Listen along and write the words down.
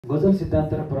गजल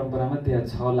सिद्धान्त र परम्परामा त्यहाँ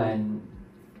 6 लाइन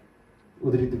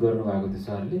उद्धृत गर्नुभएको थियो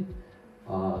सरले।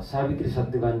 सावित्री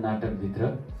सत्यवान नाटकभित्र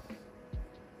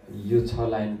यो 6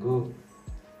 लाइनको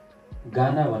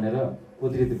गाना भनेर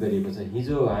उद्धृत गरिएको छ।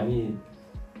 हिजो हामी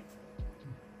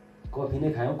कफी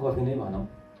नै खायौँ, कफी नै भनौँ,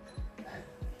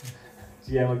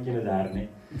 चियामा किन झार्ने।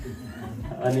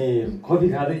 अनि कफी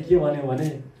खाँदै के भन्यो भने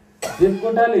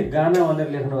देवकोटाले गाना भनेर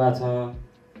लेख्नु भएको छ,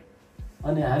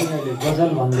 अनि हामी अहिले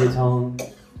गजल भन्दैछौँ।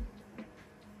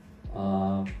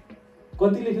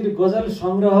 कतिले फेरि गजल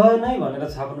सङ्ग्रह नै भनेर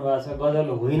छाप्नु भएको छ, गजल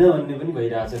होइन भन्ने पनि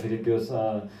भइरहेछ। फेरि त्यो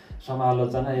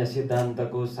समालोचना या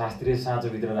सिद्धान्तको शास्त्रीय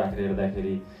साँचोभित्र राखेर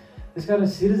हेर्दाखेरि त्यसकारण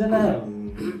सिर्जना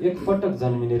एकपटक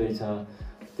जन्मिने रहेछ,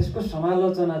 त्यसको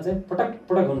समालोचना चाहिँ पटक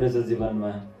पटक हुने रहेछ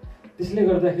जीवनमा। त्यसले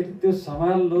गर्दाखेरि त्यो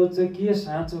समालोचकीय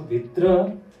साँचोभित्र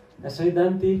या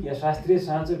सैद्धान्तिक या शास्त्रीय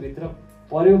साँचोभित्र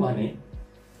पर्यो भने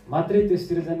मात्रै त्यो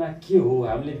सिर्जना के हो।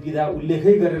 हामीले विधा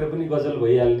उल्लेखै गरेर पनि गजल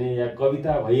भइहाल्ने या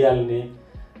कविता भइहाल्ने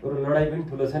एउटा लडाइँ पनि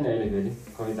ठुलो छ नि अहिले फेरि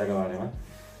कविताको बारेमा।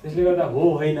 त्यसले गर्दा हो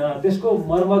होइन त्यसको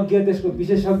मर्मज्ञ, त्यसको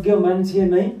विशेषज्ञ मान्छे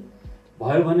नै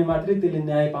भयो भने मात्रै त्यसले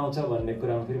न्याय पाउँछ भन्ने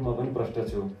कुरामा फेरि म पनि प्रष्ट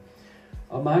छु।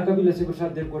 महाकवि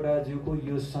लक्ष्मीप्रसाद देवकोटाज्यूको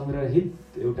यो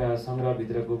सङ्ग्रहित एउटा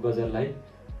सङ्ग्रहभित्रको गजललाई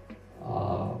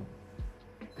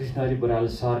कृष्णहरि बराल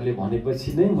सरले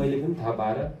भनेपछि नै मैले पनि थाहा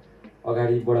पाएर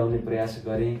अगाडि बढाउने प्रयास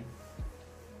गरेँ।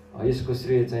 यसको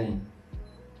श्रेय चाहिँ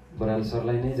बराल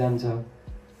सरलाई नै जान्छ।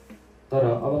 तर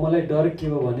अब मलाई डर के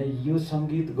हो भने यो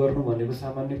सङ्गीत गर्नु भनेको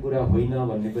सामान्य कुरा होइन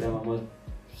भन्ने कुरामा म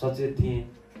सचेत थिएँ।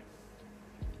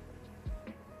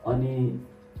 अनि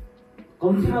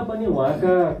कम्तीमा पनि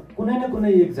उहाँका कुनै न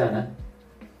कुनै एकजना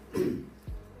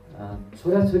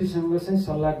छोराछोरीसँग चाहिँ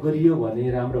सल्लाह गरियो भने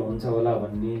राम्रो हुन्छ होला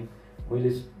भन्ने मैले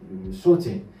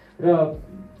सोचेँ। र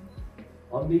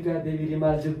अम्बिका देवी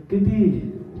रिमालज्यू त्यति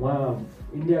उहाँ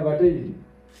इन्डियाबाटै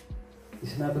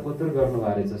स्नातकोत्तर गर्नुभएको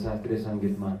रहेछ शास्त्रीय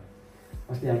सङ्गीतमा।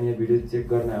 अस्ति हामी यहाँ भिडियो चेक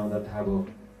गर्न आउँदा थाहा भयो।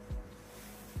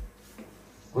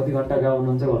 कति घन्टा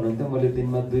गाउनुहुन्छ भन्नुहुन्थ्यो, मैले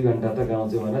दिनमा 2 घन्टा त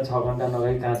गाउँछु भनेर 6 घन्टा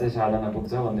नगाई कहाँ चाहिँ साधना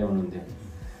पुग्छ भन्दै हुनुहुन्थ्यो।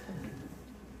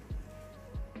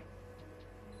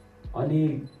 अनि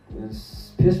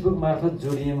फेसबुक मार्फत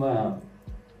जोडिएमा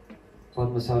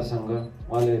पद्म सरसँग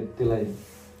उहाँले त्यसलाई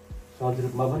सहज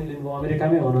रूपमा पनि लिनुभयो।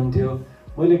 अमेरिकामै हुनुहुन्थ्यो।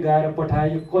 मैले गाएर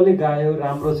पठाएँ, यो कसले गायो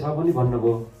राम्रो छ पनि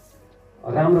भन्नुभयो।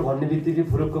 राम्रो भन्ने बित्तिकै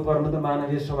फुरुक्क पर्नु त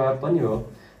मानवीय स्वभाव पनि हो।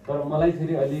 तर मलाई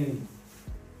फेरि अलि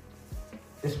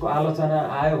त्यसको आलोचना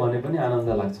आयो भने पनि आनन्द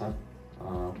लाग्छ।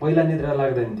 पहिला निद्रा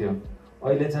लाग्दैन थियो,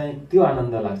 अहिले चाहिँ त्यो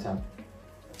आनन्द लाग्छ।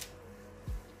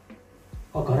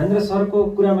 घरेन्द्र सरको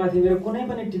कुरामाथि मेरो कुनै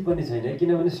पनि टिप्पणी छैन,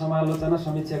 किनभने समालोचना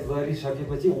समीक्षा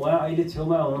गरिसकेपछि उहाँ अहिले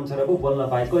छेउमा हुनुहुन्छ र पो बोल्न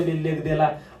पाएँ। कहिले लेख्देला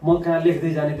म कहाँ लेख्दै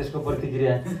जाने त्यसको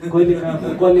प्रतिक्रिया,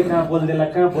 कहिले कहाँ बोल्देला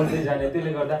कहाँ बोल्दै जाने।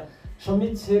 त्यसले गर्दा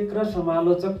समीक्षक र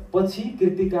समालोचक पछि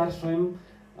कृतिकार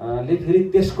स्वयंले फेरि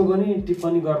त्यसको पनि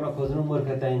टिप्पणी गर्न खोज्नु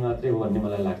मूर्खताई मात्रै हो भन्ने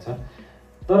मलाई लाग्छ।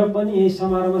 तर पनि यही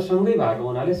समारोहमा सँगै भएको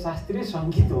हुनाले शास्त्रीय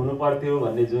सङ्गीत हुनु पर्थ्यो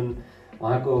भन्ने जुन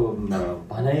उहाँको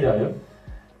भनाइरह्यो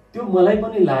त्यो मलाई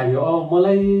पनि लाग्यो। अब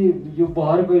मलाई यो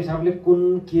बहरको हिसाबले कुन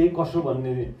के कसो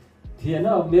भन्ने थिएन।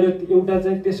 मेरो एउटा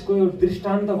चाहिँ त्यसको एउटा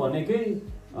दृष्टान्त भनेकै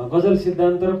गजल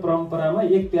सिद्धान्त र परम्परामा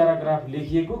एक प्याराग्राफ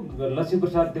लेखिएको,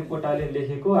 लक्ष्मीप्रसाद देवकोटाले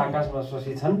लेखेको आकाशमा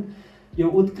शशी छन्, यो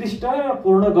उत्कृष्ट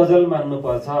पूर्ण गजल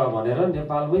मान्नुपर्छ भनेर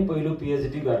नेपालमै पहिलो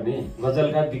पिएचडी गर्ने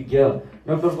गजलका विज्ञ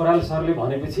डाक्टर बराल सरले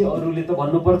भनेपछि अरूले त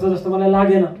भन्नुपर्छ जस्तो मलाई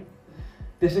लागेन।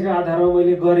 त्यसैको आधारमा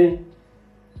मैले गरेँ।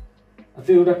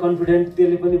 त्यो एउटा कन्फिडेन्ट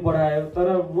त्यसले पनि बढायो। तर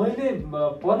मैले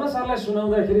पद्म सरलाई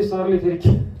सुनाउँदाखेरि सरले फेरि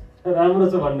राम्रो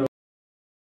छ भन्नु।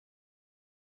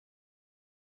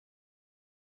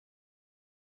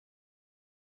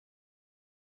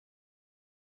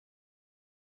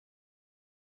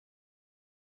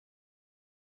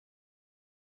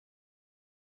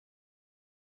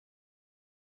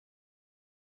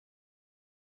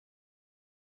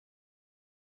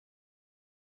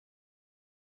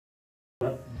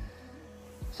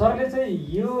 सरले चाहिँ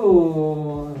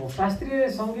यो शास्त्रीय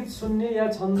सङ्गीत सुन्ने या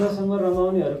छन्दसँग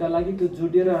रमाउनेहरूका लागि त्यो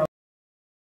जोडिएर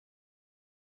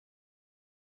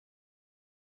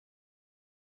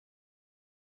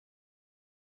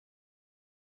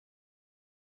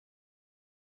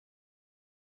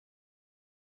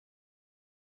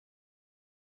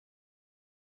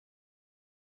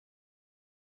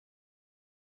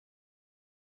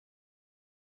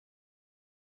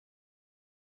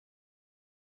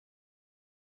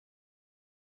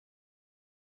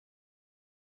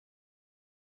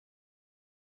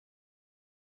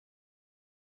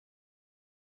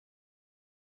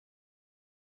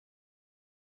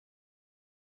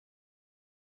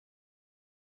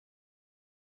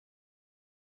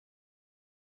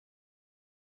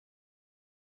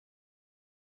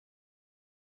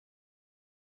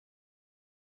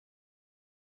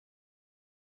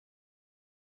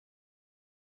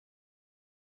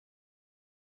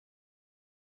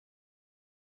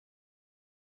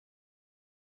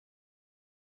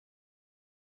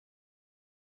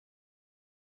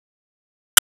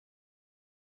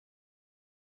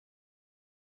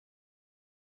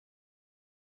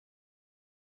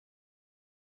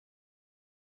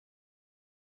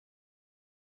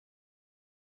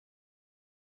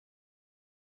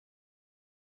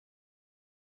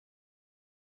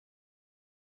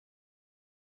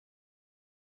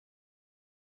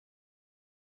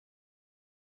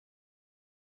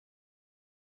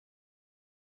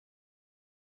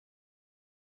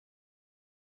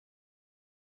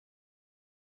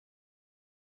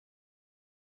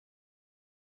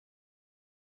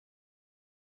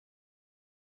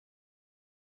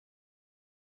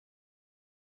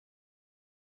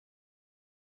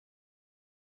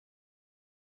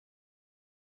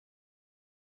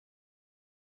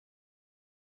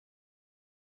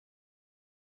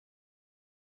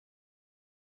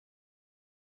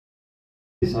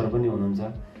सर पनि हुनुहुन्छ।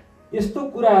 यस्तो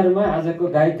कुराहरूमा आजको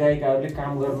गायक गायिकाहरूले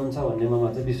काम गर्नुहुन्छ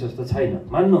भन्नेमा चाहिँ विश्वास त छैन,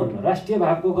 मान्नुहुन्न। राष्ट्रिय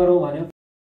भागको गरौँ भन्यो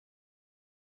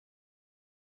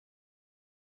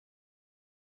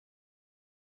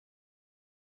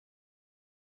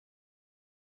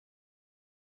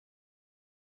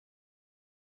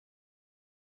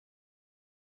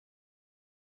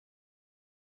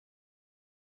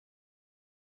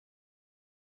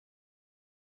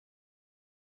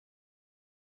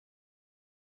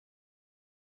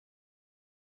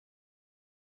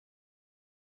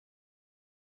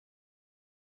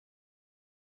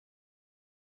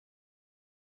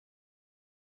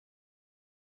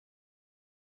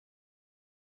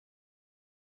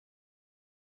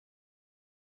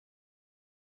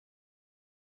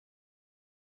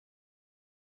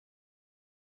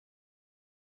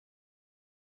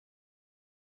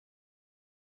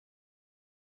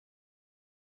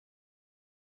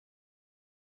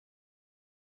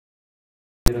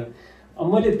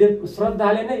मैले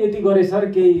श्रद्धाले नै यति गरे सर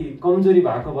केही कमजोरी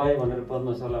भएको भयो भनेर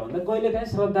पद्म सरलाई भन्दा कहिलेकाहीँ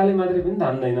श्रद्धाले मात्रै पनि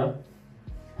धान्दैन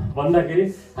भन्दाखेरि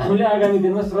हामीले आगामी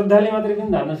दिनमा श्रद्धाले मात्रै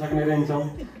पनि धान्न सक्ने रहन्छौँ।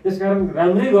 त्यसकारण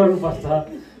राम्रै गर्नुपर्छ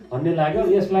भन्ने लाग्यो।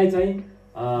 यसलाई चाहिँ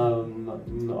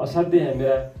असाध्यै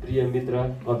मेरा प्रिय मित्र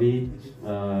कवि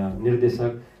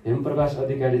निर्देशक हेमप्रकाश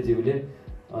अधिकारीज्यूले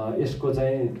यसको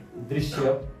चाहिँ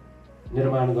दृश्य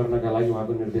निर्माण गर्नका लागि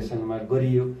उहाँको निर्देशनमा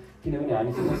गरियो। किनभने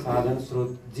हामीसँग साधन स्रोत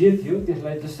जे थियो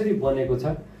त्यसलाई जसरी बनेको छ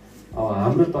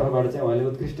हाम्रो तर्फबाट चाहिँ उहाँले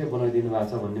उत्कृष्ट बनाइदिनु भएको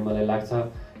छ भन्ने मलाई लाग्छ।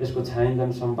 यसको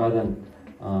छायाङ्कन सम्पादन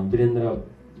वीरेन्द्र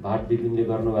भाट विपिनले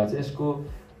गर्नुभएको छ। यसको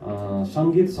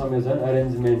सङ्गीत संयोजन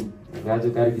एरेन्जमेन्ट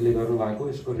राजु कार्कीले गर्नुभएको।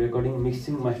 यसको रेकर्डिङ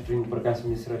मिक्सिङ मास्टरिङ प्रकाश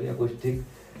मिश्रले अकोस्टिक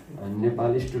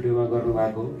नेपाल स्टुडियोमा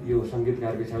गर्नुभएको। यो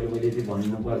सङ्गीतकारको हिसाबले मैले यति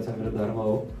भन्नुपर्छ, मेरो धर्म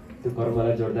हो त्यो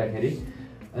कर्मलाई जोड्दाखेरि।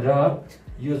 र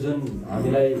यो जुन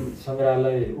हामीलाई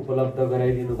सङ्ग्रहालय उपलब्ध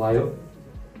गराइदिनु भयो,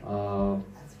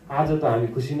 आज त हामी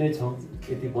खुसी नै छौँ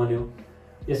यति बन्यो।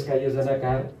 यसका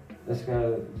योजनाकार, यसका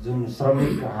जुन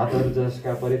श्रमिक हातहरू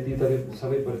जसका परे ती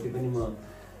सबैप्रति पनि म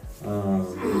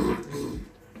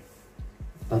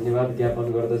धन्यवाद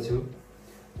ज्ञापन गर्दछु।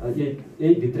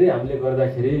 यही भित्रै हामीले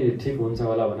गर्दाखेरि ठिक हुन्छ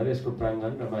होला भनेर यसको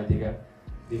प्राङ्गण र माथिका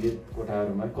विविध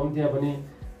कोठाहरूमा कम्तीमा पनि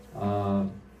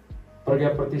प्रज्ञा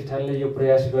प्रतिष्ठानले यो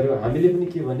प्रयास गर्यो। हामीले पनि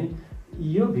के भने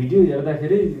यो भिडियो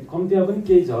हेर्दाखेरि कम्तीमा पनि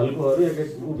केही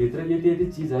झल्कोहरू भित्र यति यति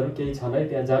चिजहरू केही छन् है,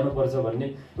 त्यहाँ जानुपर्छ भन्ने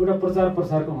एउटा प्रचार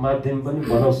प्रसारको माध्यम पनि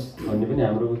बनोस् भन्ने पनि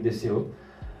हाम्रो उद्देश्य हो।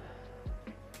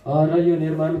 र यो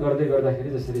निर्माण गर्दै गर्दाखेरि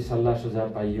जसरी सल्लाह सुझाव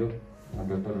पाइयो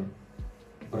डाक्टर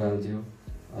बरालज्यू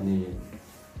अनि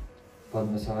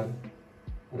पद्म सर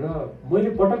र मैले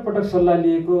पटक पटक सल्लाह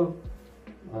लिएको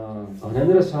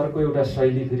घनेन्द्र सरको एउटा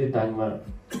शैली फेरि दाङमा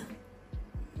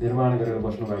निर्माण गरेर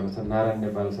बस्नु भएको छ। नारायण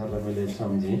नेपाल सरलाई मैले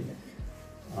सम्झेँ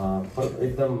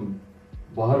एकदम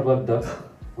बहरबद्ध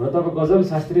हुन त। अब गजल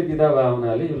शास्त्रीय विधा भए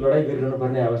हुनाले यो लडाइँ गरिरहनु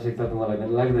पर्ने आवश्यकता त मलाई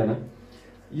पनि लाग्दैन।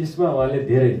 यसमा उहाँले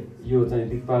धेरै यो चाहिँ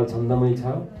दिक्पाल छन्दमै छ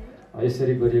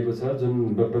यसरी गरिएको छ।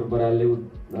 जुन डाक्टर बरालले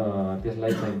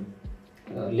त्यसलाई चाहिँ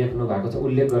लेख्नु भएको छ,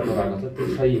 उल्लेख गर्नु भएको छ, त्यो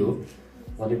सही हो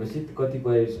भनेपछि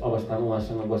कतिपय अवस्थामा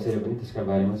उहाँसँग बसेर पनि त्यसका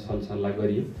बारेमा सल्लाह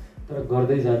गरियो। तर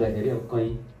गर्दै जाँदाखेरि अब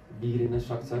कहीँ बिग्रिन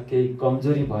सक्छ, केही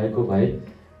कमजोरी भएको भए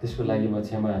त्यसको लागि म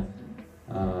क्षमा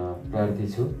प्रार्थी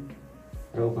छु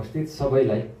र उपस्थित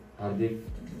सबैलाई हार्दिक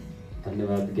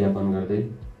धन्यवाद ज्ञापन गर्दै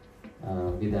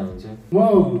बिदा हुन्छु। म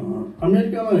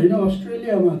अमेरिकामा होइन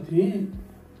अस्ट्रेलियामा थिएँ।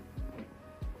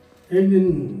 एक दिन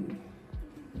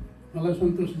मलाई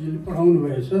सन्तोषजीले पढाउनु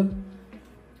भएछ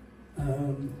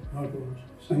उहाँको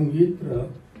सङ्गीत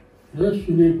र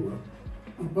सुनेको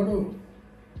बडो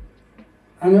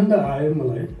आनन्द आयो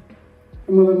मलाई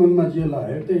मनमा जे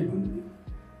लाग्यो त्यही भन्ने।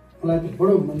 मलाई त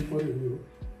बडो मन पर्यो, यो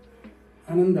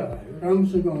आनन्द आयो,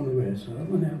 राम्रोसँग आउनु भएछ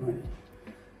भनेर भने।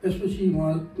 त्यसपछि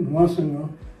उहाँसँग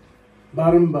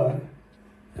बारम्बार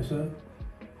यसो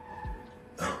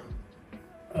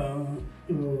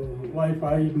यो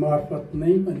वाइफाई मार्फत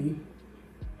नै पनि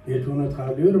भेट हुन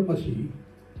थाल्यो र पछि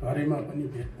घरैमा पनि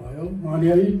भेट भयो। उहाँले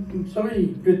अहिले सबै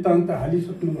वृत्तान्त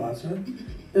हालिसक्नु भएको छ।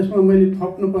 त्यसमा मैले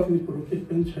थप्नुपर्ने कुरो केही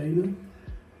पनि छैन।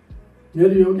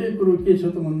 मेरो एउटै कुरो के छ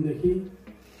त भनेदेखि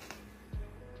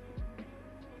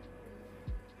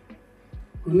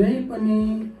कुनै पनि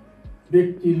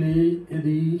व्यक्तिले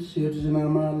यदि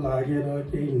सिर्जनामा लागेर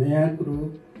केही नयाँ कुरो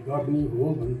गर्ने हो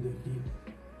भनेदेखि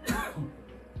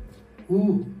ऊ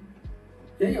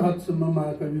केही हदसम्म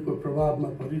महाकविको प्रभावमा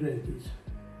परिरहेकी छ।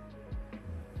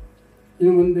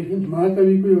 किनभनेदेखि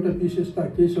महाकविको एउटा विशेषता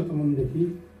के छ त भनेदेखि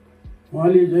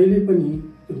उहाँले जहिले पनि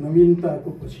त्यो नवीनताको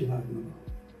पछि लाग्नुभयो।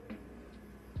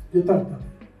 यताउता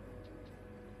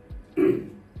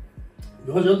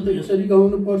गजल त यसरी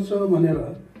गाउनुपर्छ भनेर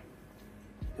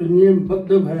त्यो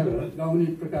नियमबद्ध भएर गाउने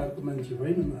प्रकारको मान्छे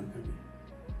होइन महाकवि।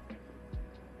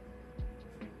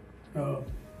 र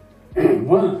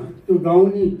उहाँ त्यो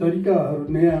गाउने तरिकाहरू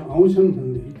नयाँ आउँछन्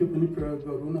भनेदेखि त्यो पनि प्रयोग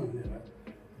गरौँ न भनेर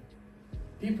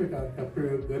ती प्रकारका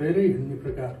प्रयोग गरेरै हिँड्ने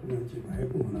प्रकारको मान्छे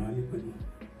भएको हुनाले पनि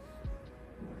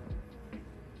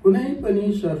कुनै पनि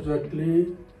सर्जकले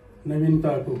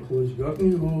नवीनताको खोज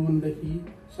गर्ने हो भनेदेखि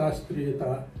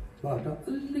शास्त्रीयताबाट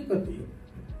अलिकति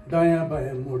दायाँ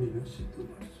बायाँ मोडिन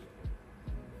सिक्नुपर्छ।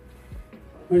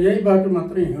 म यही बाटो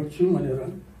मात्रै हिँड्छु भनेर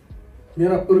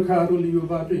मेरा पुर्खाहरूले यो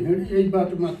बाटो हिँडे यही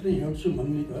बाटो मात्रै हिँड्छु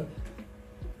भन्ने त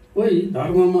कोही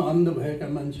धर्ममा अन्ध भएका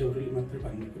मान्छेहरूले मात्रै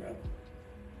भन्ने कुरा हो।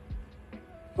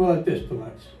 मलाई त्यस्तो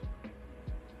लाग्छ।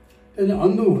 त्यसले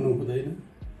अन्ध हुनु हुँदैन,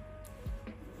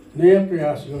 नयाँ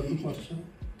प्रयास गर्नुपर्छ।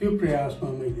 त्यो प्रयासमा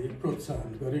मैले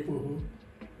प्रोत्साहन गरेको हो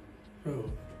र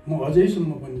म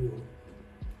अझैसम्म पनि यो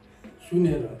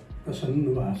सुनेर प्रसन्न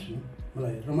भएको छु।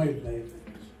 मलाई रमाइलो लागेको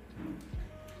छ।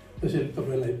 त्यसैले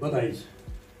तपाईँलाई बधाई छ।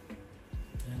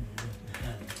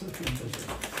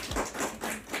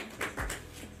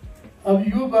 अब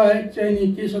यो बाहेक चाहिँ नि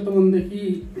के छ त भनेदेखि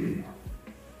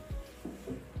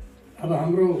अब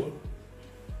हाम्रो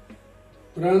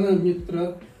पुराना मित्र,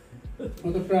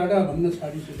 म त प्राडा भन्न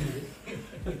छाडिसकेँ,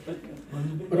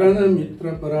 पुराना मित्र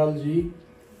बरालजी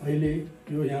अहिले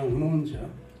यो यहाँ हुनुहुन्छ।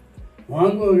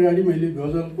 उहाँको अगाडि मैले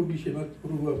गजलको विषयमा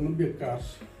कुरो गर्नु बेकार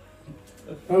छ।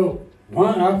 अब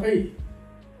उहाँ आफै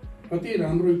कति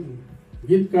राम्रो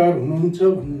गीतकार हुनुहुन्छ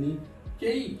भन्ने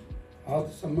केही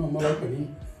हदसम्म मलाई पनि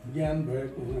ज्ञान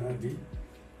भएको हुनाले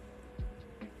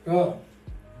र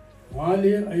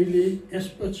उहाँले अहिले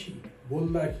यसपछि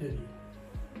बोल्दाखेरि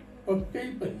पक्कै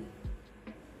पनि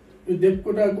यो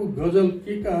देवकोटाको गजल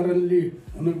के कारणले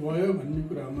हुनुभयो भन्ने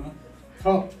कुरामा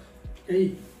थप केही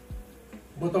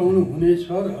बताउनु हुनेछ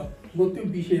र म त्यो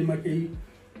विषयमा केही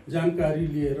जानकारी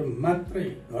लिएर मात्रै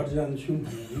घर जान्छु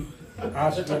भन्ने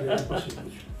आश गरेर बसेको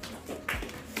छु।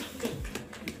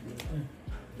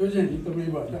 त्यो चाहिँ नि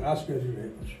तपाईँबाट आश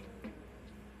गरिरहेको छु।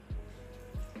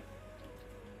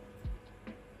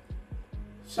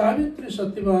 सावित्री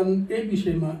सत्यवान त्यही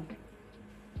विषयमा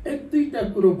एक दुईटा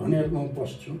कुरो भनेर म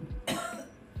बस्छु।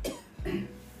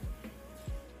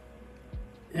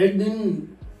 एक दिन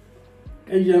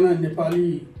एकजना नेपाली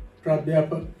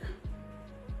प्राध्यापक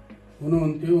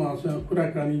हुनुहुन्थ्यो, उहाँसँग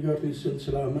कुराकानी गर्ने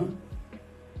सिलसिलामा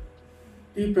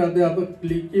ती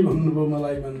प्राध्यापकले के भन्नुभयो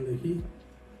मलाई भनेदेखि,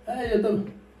 यो त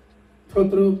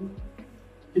थोत्रो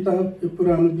किताब यो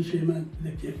पुरानो विषयमा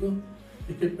लेखिएको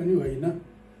के पनि होइन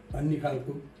भन्ने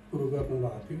खालको कुरो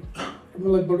गर्नुभएको थियो र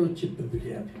मलाई बडो चित्त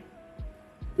दुखेको थियो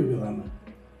त्यो बेलामा।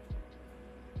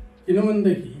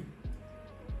 किनभनेदेखि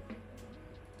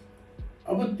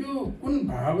अब त्यो कुन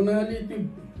भावनाले त्यो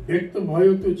व्यक्त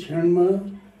भयो त्यो क्षणमा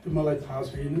त्यो मलाई थाहा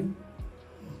छैन,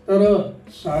 तर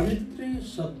सावित्री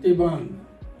सत्यवान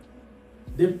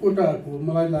देवकोटाको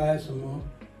मलाई लागेसम्म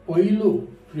पहिलो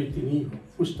कृति नै हो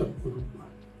पुस्तकको रूपमा।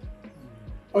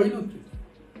 पहिलो कृति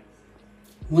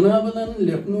मुनावदन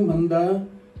लेख्नुभन्दा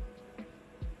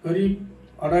करिब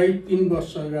 2.5-3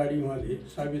 वर्ष अगाडि उहाँले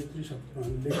सावित्री सत्यवान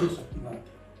लेखिसक्नु भएको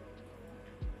थियो।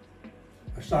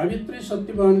 सावित्री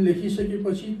सत्यवान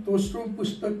लेखिसकेपछि दोस्रो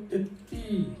पुस्तक त्यति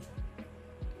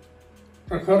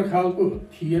प्रखर खालको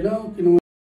थिएन, किनभने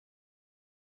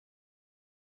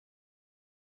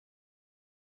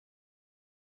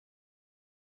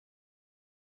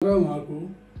उहाँको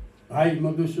भाइ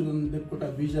मधुसूदन देवकोटा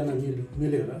दुईजना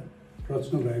मिलेर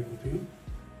रच्नु भएको थियो।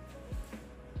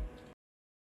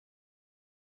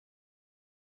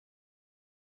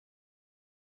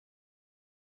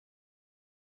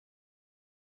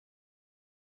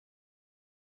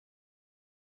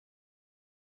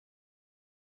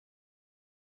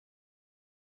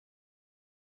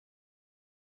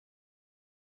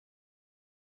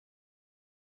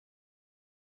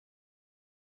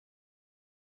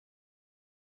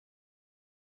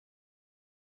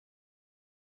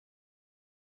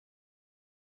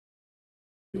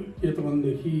 के त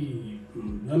भनेदेखि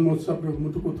जन्मोत्सव र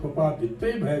मुटुको थोपा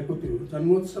भित्रै भएको त्यो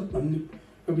जन्मोत्सव भन्ने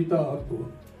कविताहरूको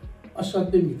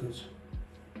असाध्यै मिठो छ,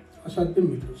 असाध्यै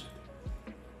मिठो छ।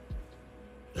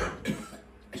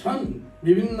 छन्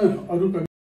विभिन्न अरू कवि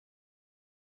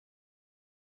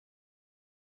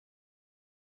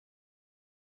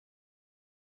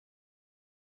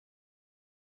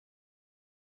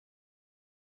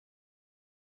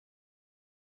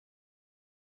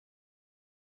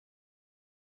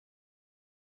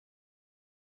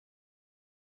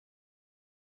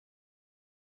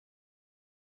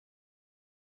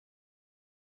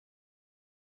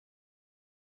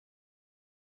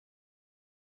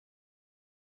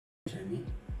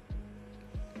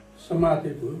चाहिँ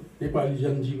समातेको नेपाली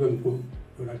जनजीवनको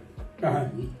एउटा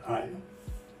कहानी आयो।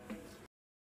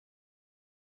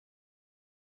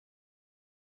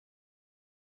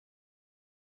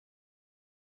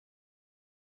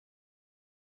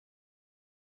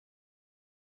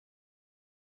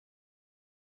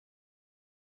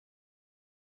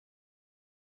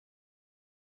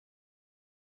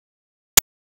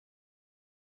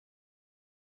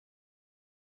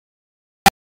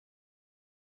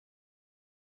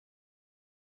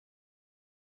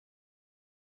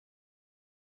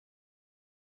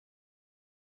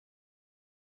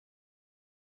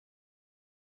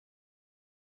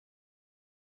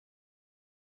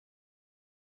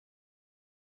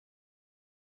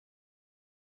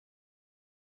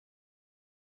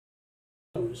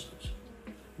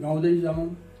 गाउँदै जाउँ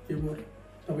के भयो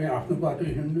तपाईँ आफ्नो बाटो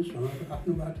हिँड्नुहोस् भनेर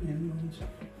आफ्नो बाटो हिँड्नुहुन्छ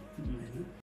होइन।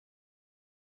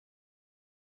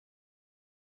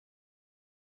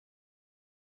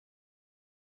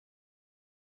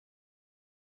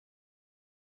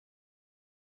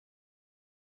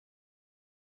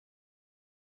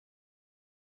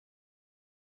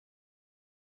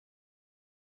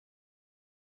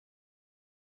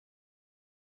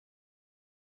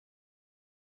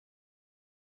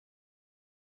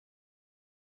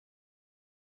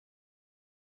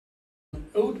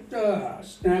 एउटा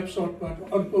स्न्यापसटबाट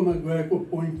अर्कोमा गएको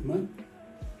पोइन्टमा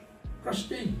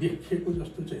प्रष्टै देखिएको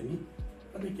जस्तो चाहिँ नि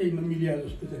कतै केही नमिलिया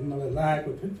जस्तो चाहिँ मलाई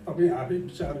लागेको थियो। तपाईँ आफै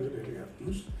विचार गरेर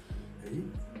हेर्नुहोस् है,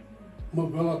 म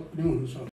गलत पनि हुन सक्छु।